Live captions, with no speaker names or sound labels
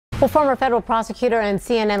Well, former federal prosecutor and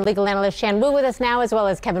CNN legal analyst Shan Wu with us now, as well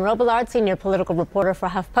as Kevin Robillard, senior political reporter for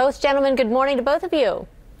HuffPost. Gentlemen, good morning to both of you.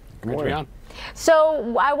 Good morning.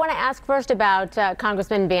 So I want to ask first about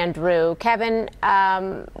Congressman Bandrew. Kevin,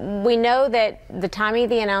 we know that the timing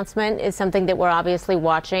of the announcement is something that we're obviously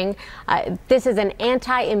watching. This is an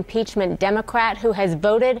anti-impeachment Democrat who has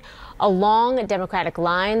voted along Democratic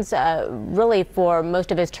lines really for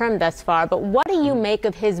most of his term thus far. But what do you make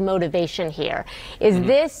of his motivation here? Is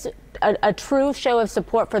this a true show of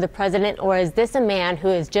support for the president, or is this a man who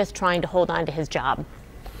is just trying to hold on to his job?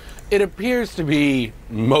 It appears to be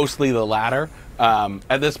mostly the latter.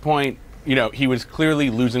 At this point, you know, he was clearly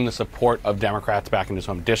losing the support of Democrats back in his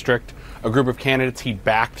home district. A group of candidates he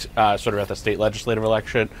backed sort of at the state legislative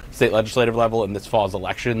level in this fall's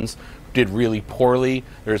elections did really poorly.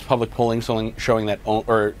 There's public polling showing that,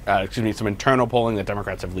 some internal polling that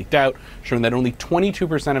Democrats have leaked out, showing that only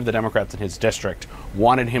 22% of the Democrats in his district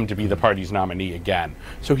wanted him to be the party's nominee again.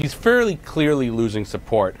 So he's fairly clearly losing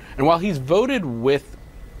support. And while he's voted with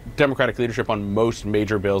Democratic leadership on most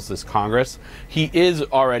major bills this Congress, he is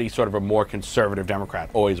already sort of a more conservative Democrat,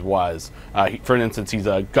 always was. For instance, he's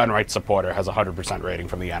a gun rights supporter, has a 100% rating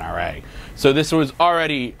from the NRA. So this was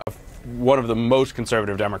already one of the most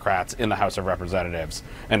conservative Democrats in the House of Representatives,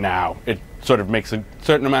 and now it sort of makes a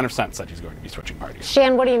certain amount of sense that he's going to be switching parties.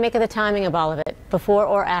 Shan, what do you make of the timing of all of it, before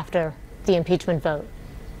or after the impeachment vote?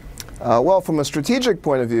 Well, from a strategic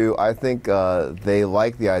point of view, I think they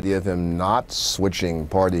like the idea of him not switching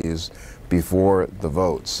parties before the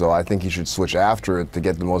vote. So I think he should switch after it to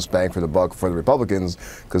get the most bang for the buck for the Republicans,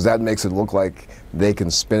 because that makes it look like they can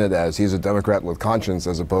spin it as he's a Democrat with conscience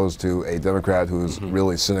as opposed to a Democrat who's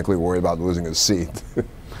really cynically worried about losing his seat.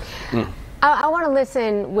 I want to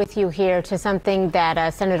listen with you here to something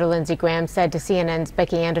that Senator Lindsey Graham said to CNN's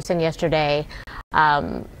Becky Anderson yesterday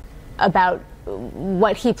about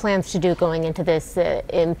what he plans to do going into this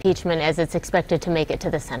impeachment as it's expected to make it to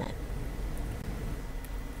the Senate.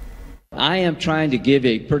 I am trying to give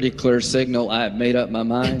a pretty clear signal. I have made up my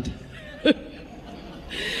mind.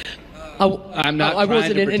 I'm not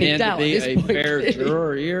trying to pretend to be a fair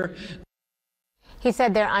juror here. He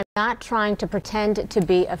said there, I'm not trying to pretend to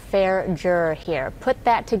be a fair juror here. Put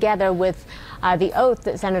that together with the oath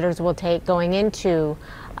that senators will take going into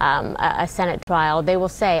a Senate trial. They will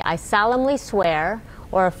say, I solemnly swear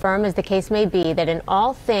or affirm, as the case may be, that in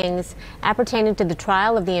all things appertaining to the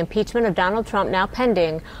trial of the impeachment of Donald Trump now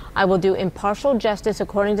pending, I will do impartial justice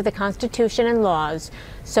according to the Constitution and laws,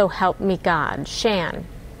 so help me God. Shan,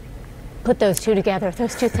 put those two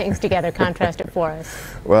things together, contrast it for us.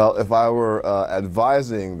 Well, if I were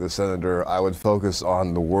advising the senator, I would focus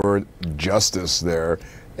on the word justice there,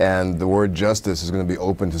 and the word justice is going to be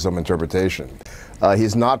open to some interpretation.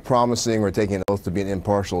 He's not promising or taking an oath to be an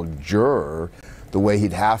impartial juror the way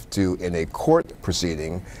he'd have to in a court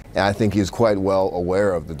proceeding, and I think he's quite well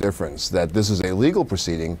aware of the difference, that this is a legal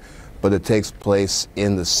proceeding, but it takes place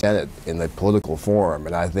in the Senate, in the political forum,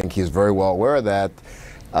 and I think he's very well aware of that.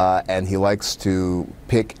 And he likes to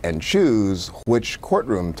pick and choose which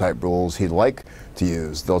courtroom type rules he'd like to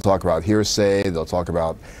use. They'll talk about hearsay, they'll talk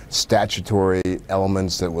about statutory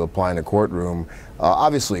elements that will apply in a courtroom.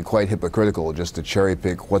 Obviously quite hypocritical just to cherry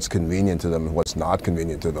pick what's convenient to them and what's not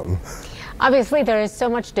convenient to them. Obviously, there is so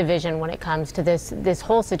much division when it comes to this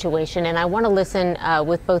whole situation, and I want to listen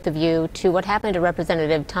with both of you to what happened to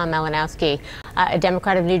Representative Tom Malinowski, a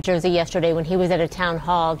Democrat of New Jersey, yesterday when he was at a town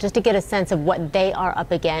hall, just to get a sense of what they are up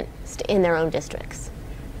against in their own districts.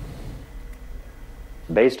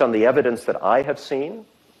 Based on the evidence that I have seen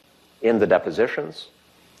in the depositions,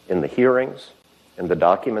 in the hearings, in the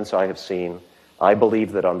documents I have seen, I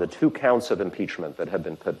believe that on the 2 counts of impeachment that have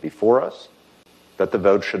been put before us, that the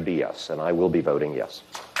vote should be yes, and I will be voting yes.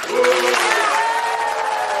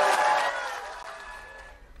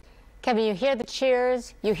 Kevin, you hear the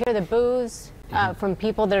cheers, you hear the boos from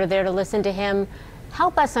people that are there to listen to him.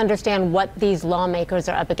 Help us understand what these lawmakers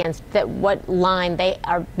are up against, what line they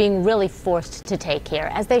are being really forced to take here,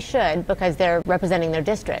 as they should, because they're representing their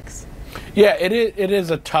districts. Yeah, it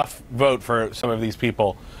is a tough vote for some of these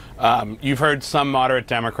people. You've heard some moderate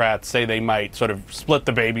Democrats say they might sort of split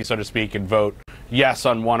the baby, so to speak, and vote yes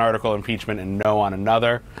on one article of impeachment and no on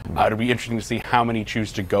another. It'll be interesting to see how many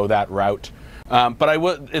choose to go that route.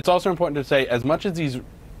 But it's also important to say, as much as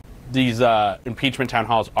these impeachment town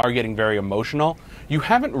halls are getting very emotional, you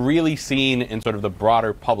haven't really seen in sort of the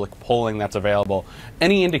broader public polling that's available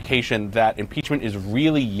any indication that impeachment is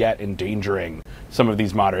really yet endangering some of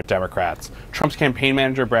these moderate Democrats. Trump's campaign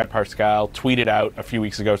manager, Brad Parscale, tweeted out a few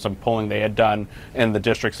weeks ago some polling they had done in the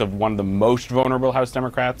districts of one of the most vulnerable House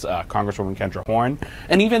Democrats, Congresswoman Kendra Horn.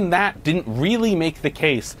 And even that didn't really make the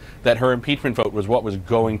case that her impeachment vote was what was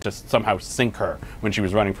going to somehow sink her when she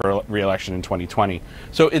was running for re-election in 2020.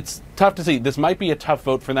 So it's tough to see. This might be a tough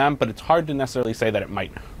vote for them, but it's hard to necessarily say that it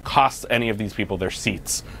might cost any of these people their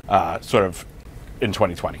seats, sort of in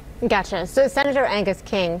 2020. Gotcha. So Senator Angus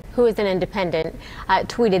King, who is an independent,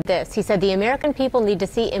 tweeted this. He said, "The American people need to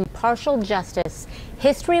see impartial justice.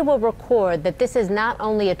 History will record that this is not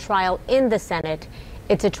only a trial in the Senate,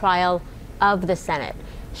 it's a trial of the Senate."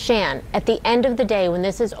 Shan, at the end of the day, when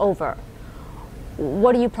this is over,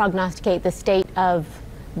 what do you prognosticate the state of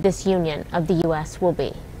this union of the U.S. will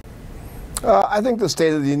be? I think the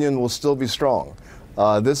State of the Union will still be strong.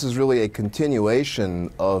 This is really a continuation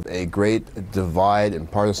of a great divide and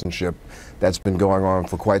partisanship that's been going on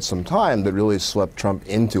for quite some time that really swept Trump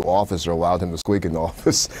into office or allowed him to squeak into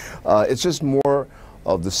office. It's just more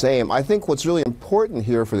of the same. I think what's really important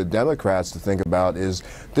here for the Democrats to think about is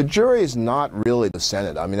the jury is not really the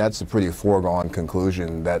Senate. I mean, that's a pretty foregone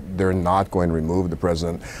conclusion that they're not going to remove the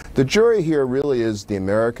president. The jury here really is the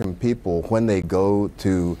American people when they go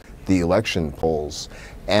to the election polls.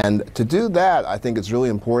 And to do that, I think it's really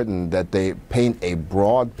important that they paint a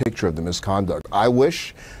broad picture of the misconduct. I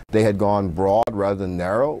wish they had gone broad rather than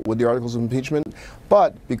narrow with the articles of impeachment,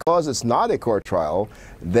 but because it's not a court trial,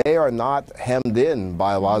 they are not hemmed in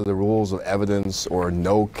by a lot of the rules of evidence or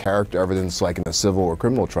no character evidence like in a civil or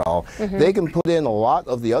criminal trial. They can put in a lot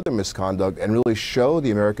of the other misconduct and really show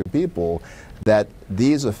the American people that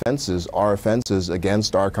these offenses are offenses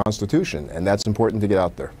against our Constitution, and that's important to get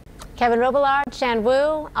out there. Kevin Robillard, Shan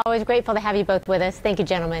Wu, always grateful to have you both with us. Thank you,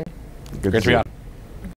 gentlemen. Good to be on.